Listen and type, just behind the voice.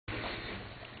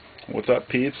What's up,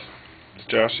 peeps? It's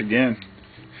Josh again.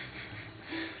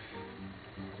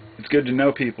 It's good to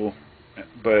know people,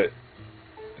 but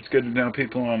it's good to know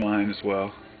people online as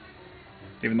well.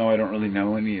 Even though I don't really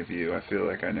know any of you, I feel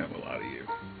like I know a lot of you.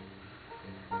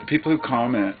 The people who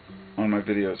comment on my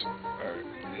videos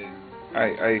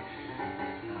I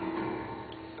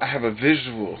have a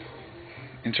visual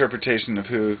interpretation of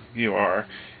who you are,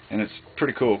 and it's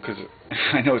pretty cool because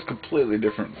I know it's completely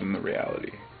different than the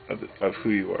reality of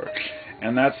who you are.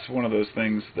 And that's one of those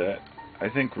things that I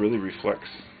think really reflects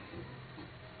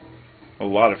a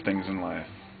lot of things in life.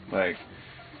 Like,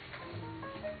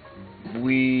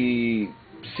 we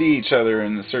see each other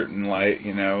in a certain light,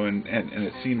 and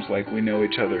it seems like we know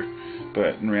each other,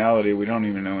 but in reality we don't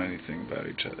even know anything about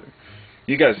each other.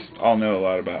 You guys all know a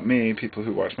lot about me, people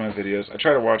who watch my videos. I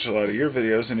try to watch a lot of your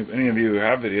videos, and any of you who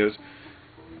have videos,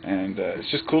 and it's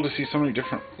just cool to see so many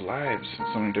different lives and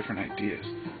so many different ideas.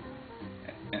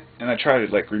 And I try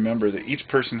to remember that each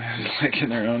person is in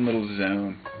their own little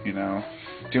zone,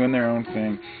 doing their own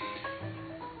thing.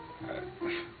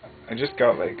 I just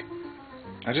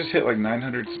hit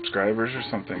 900 subscribers or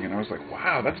something, and I was like,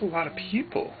 wow, that's a lot of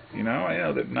people. I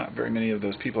know that not very many of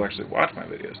those people actually watch my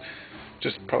videos,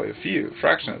 just probably a few,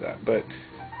 fraction of that, but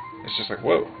it's just like,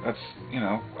 whoa, that's,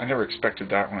 I never expected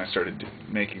that when I started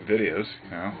making videos,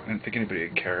 I didn't think anybody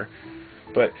would care,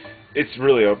 but it's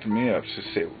really opened me up to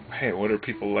say, hey, what are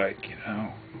people like,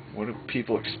 what do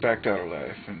people expect out of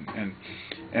life,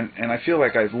 and I feel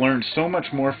like I've learned so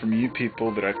much more from you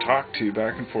people that I've talked to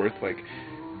back and forth,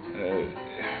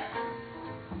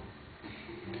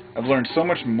 I've learned so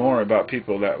much more about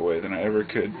people that way than I ever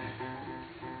could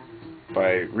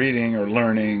by reading or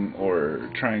learning or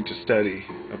trying to study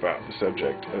about the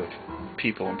subject of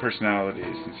people and personalities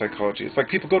and psychology. It's like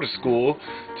people go to school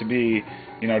to be,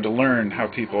 to learn how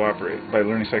people operate by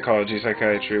learning psychology,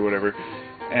 psychiatry, whatever,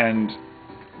 and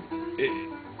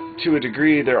to a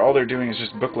degree, all they're doing is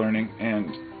just book learning, and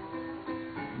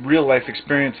real life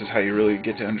experience is how you really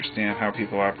get to understand how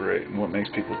people operate and what makes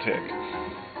people tick.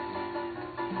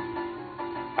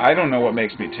 I don't know what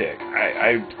makes me tick.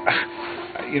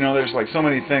 There's so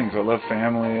many things. I love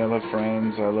family, I love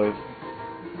friends,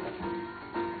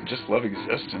 just love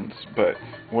existence. But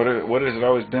what has it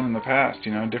always been in the past?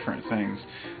 Different things.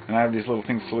 And I have these little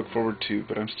things to look forward to.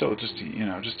 But I'm still just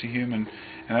a human,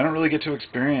 and I don't really get to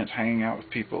experience hanging out with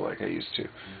people like I used to.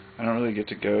 I don't really get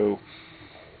to go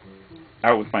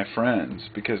out with my friends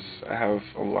because I have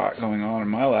a lot going on in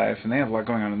my life and they have a lot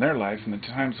going on in their life, and the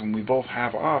times when we both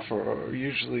have off are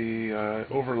usually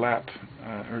overlap,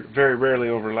 or very rarely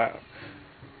overlap.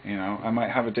 I might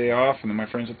have a day off and then my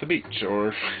friend's at the beach,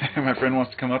 or my friend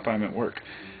wants to come up, I'm at work,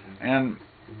 and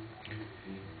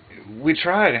we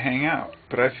try to hang out,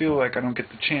 but I feel like I don't get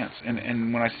the chance.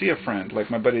 And when I see a friend,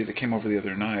 like my buddy that came over the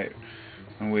other night,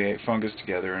 and we ate fungus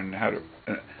together and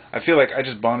I feel like I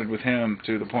just bonded with him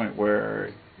to the point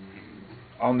where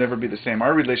I'll never be the same.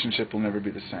 Our relationship will never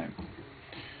be the same.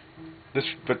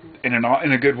 But in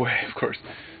a good way, of course.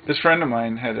 This friend of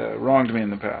mine had wronged me in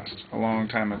the past, a long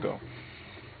time ago,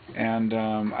 and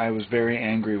I was very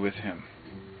angry with him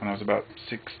when I was about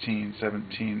 16,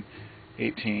 17,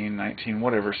 18, 19,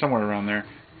 whatever, somewhere around there.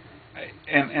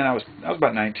 And I was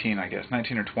about 19, I guess,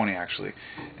 19 or 20 actually,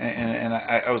 and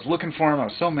I was looking for him. I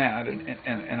was so mad, and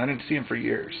I didn't see him for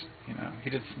years. He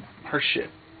did some harsh shit,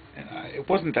 and it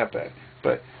wasn't that bad,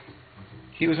 but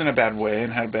he was in a bad way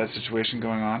and had a bad situation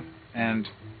going on, and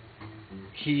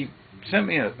he sent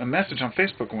me a message on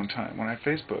Facebook one time when I had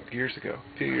Facebook years ago,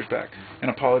 a few years back, and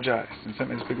apologized and sent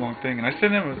me this big long thing, and I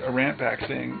sent him a rant back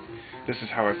saying, this is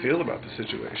how I feel about the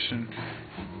situation,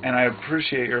 and I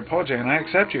appreciate your apology, and I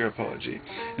accept your apology.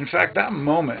 In fact, that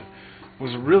moment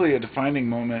was really a defining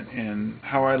moment in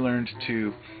how I learned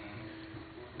to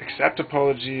accept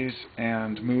apologies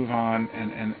and move on,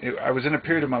 I was in a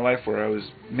period of my life where I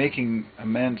was making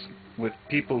amends with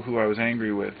people who I was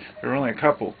angry with. There were only a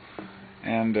couple,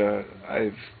 and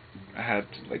I had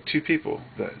two people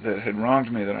that had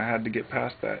wronged me that I had to get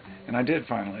past that, and I did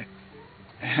finally.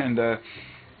 And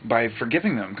by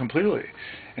forgiving them completely,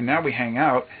 and now we hang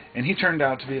out, and he turned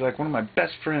out to be one of my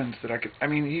best friends that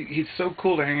he's so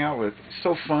cool to hang out with. He's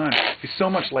so fun. He's so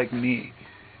much like me,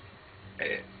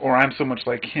 or I'm so much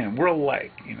like him. We're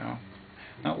alike,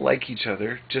 not like each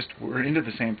other, just we're into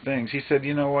the same things. He said,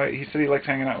 you know what, he said he likes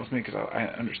hanging out with me because I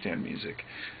understand music.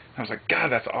 I was like, God,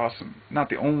 that's awesome. Not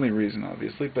the only reason,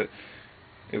 obviously, but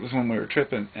it was when we were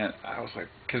tripping, and I was like,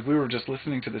 because we were just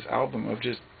listening to this album of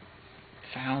just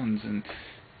sounds and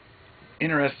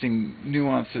interesting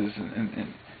nuances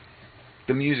and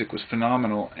the music was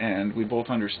phenomenal, and we both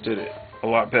understood it a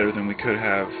lot better than we could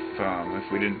have if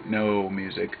we didn't know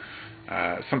music.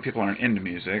 Some people aren't into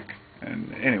music,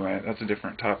 and anyway, that's a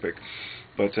different topic.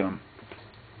 But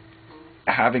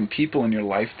having people in your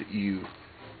life that you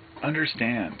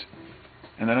understand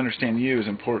and that understand you is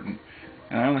important.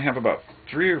 And I only have about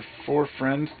 3 or 4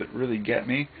 friends that really get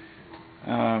me,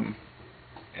 and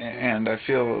I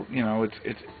feel, you know,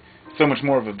 it's so much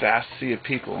more of a vast sea of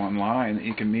people online that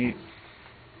you can meet.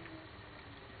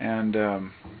 And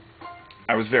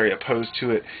I was very opposed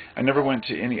to it. I never went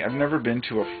to any. I've never been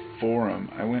to a forum.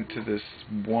 I went to this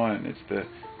one. It's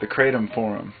the Kratom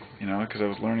forum, you know, because I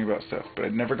was learning about stuff. But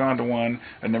I'd never gone to one.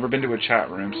 I'd never been to a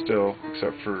chat room still,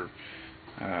 except for,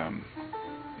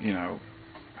 you know,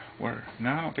 where? No,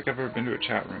 I don't think I've ever been to a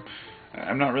chat room.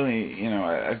 I'm not really, you know,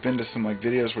 I've been to some like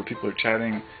videos where people are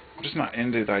chatting. I'm just not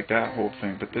into like that whole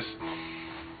thing. But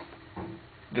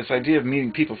this idea of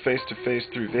meeting people face to face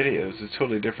through videos is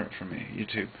totally different for me.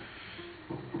 YouTube.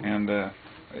 And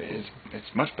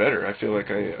it's much better. I feel like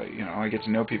I get to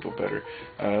know people better.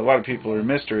 A lot of people are a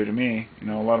mystery to me. You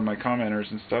know, a lot of my commenters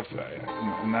and stuff,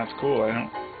 and that's cool. I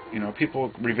don't, you know,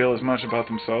 people reveal as much about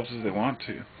themselves as they want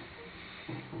to.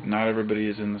 Not everybody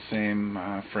is in the same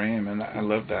frame, and I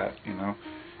love that. You know,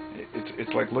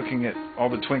 it's like looking at all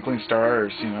the twinkling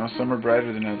stars. You know, some are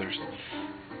brighter than others,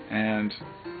 and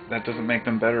that doesn't make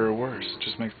them better or worse. It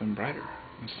just makes them brighter,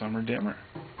 and some are dimmer.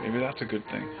 Maybe that's a good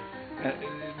thing.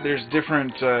 There's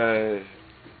different.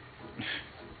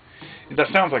 That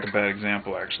sounds like a bad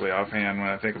example, actually, offhand when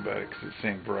I think about it, because it's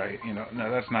saying bright. You know,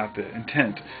 no, that's not the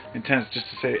intent. The intent is just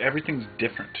to say everything's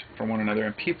different from one another,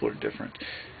 and people are different.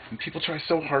 And people try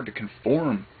so hard to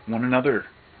conform one another.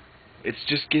 It's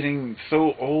just getting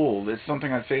so old. It's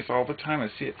something I face all the time. I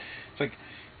see it. It's like,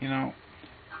 you know,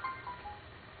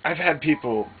 I've had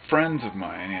people, friends of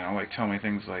mine, you know, like tell me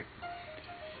things like,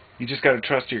 you just got to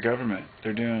trust your government.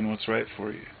 They're doing what's right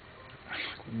for you.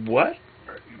 I'm like, what?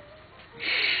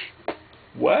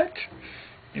 What?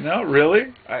 You know,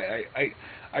 really?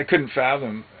 I couldn't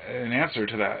fathom an answer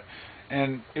to that.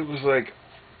 And it was like,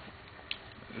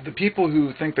 the people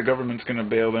who think the government's going to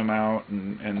bail them out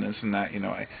and this and that, you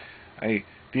know,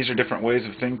 these are different ways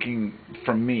of thinking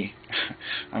from me.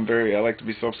 I like to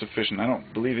be self-sufficient. I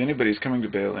don't believe anybody's coming to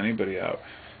bail anybody out.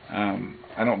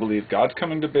 I don't believe God's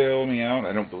coming to bail me out.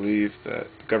 I don't believe that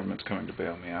the government's coming to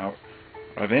bail me out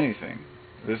of anything.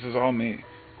 This is all me.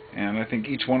 And I think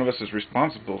each one of us is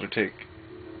responsible to take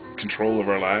control of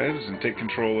our lives and take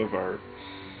control of our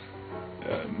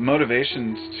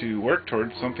motivations to work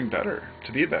towards something better,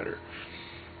 to be better.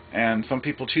 And some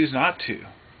people choose not to.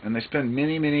 And they spend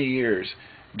many, many years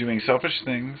doing selfish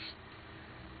things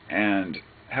and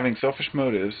having selfish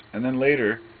motives, and then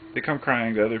later they come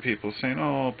crying to other people saying,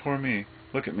 oh, poor me,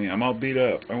 look at me, I'm all beat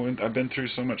up, I've been through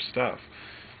so much stuff.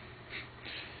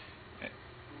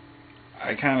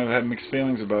 I kind of have mixed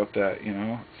feelings about that, you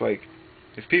know. It's like,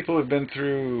 if people have been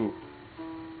through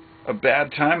a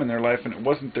bad time in their life and it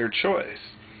wasn't their choice,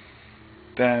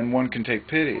 then one can take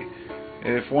pity.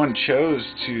 If one chose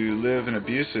to live an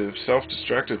abusive,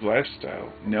 self-destructive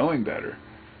lifestyle, knowing better,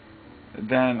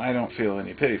 then I don't feel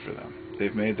any pity for them.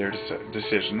 They've made their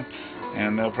decision,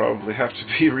 and they'll probably have to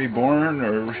be reborn,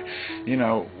 or, you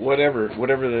know, whatever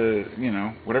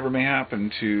may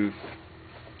happen to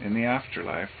in the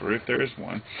afterlife, or if there is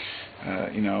one.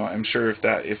 You know, I'm sure if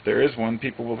there is one,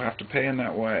 people will have to pay in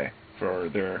that way for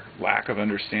their lack of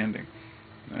understanding.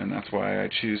 And that's why I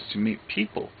choose to meet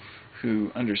people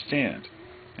who understand.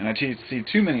 And I see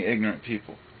too many ignorant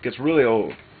people. It gets really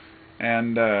old.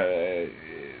 And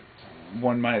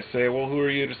one might say, well, who are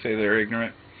you to say they're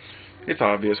ignorant? It's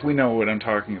obvious. We know what I'm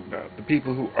talking about. The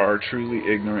people who are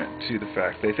truly ignorant to the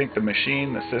fact. They think the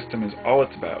machine, the system is all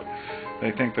it's about.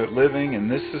 They think that living in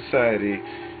this society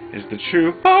is the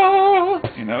true,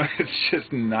 you know, it's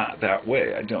just not that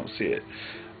way. I don't see it.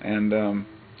 And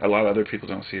a lot of other people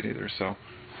don't see it either. So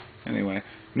anyway,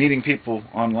 meeting people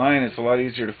online, it's a lot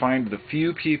easier to find the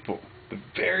few people, the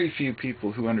very few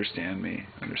people who understand me,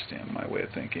 understand my way of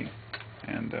thinking,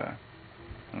 and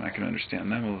I can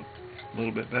understand them a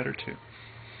little bit better too.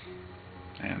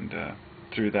 And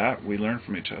through that, we learn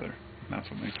from each other. And that's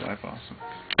what makes life awesome.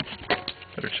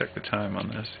 Better check the time on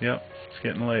this. Yep, it's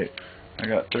getting late. I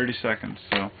got 30 seconds.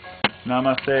 So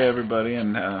namaste, everybody,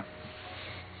 and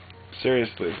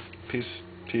seriously, peace,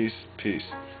 peace, peace.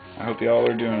 I hope y'all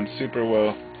are doing super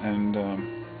well, and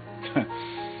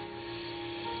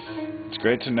it's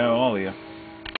great to know all of you.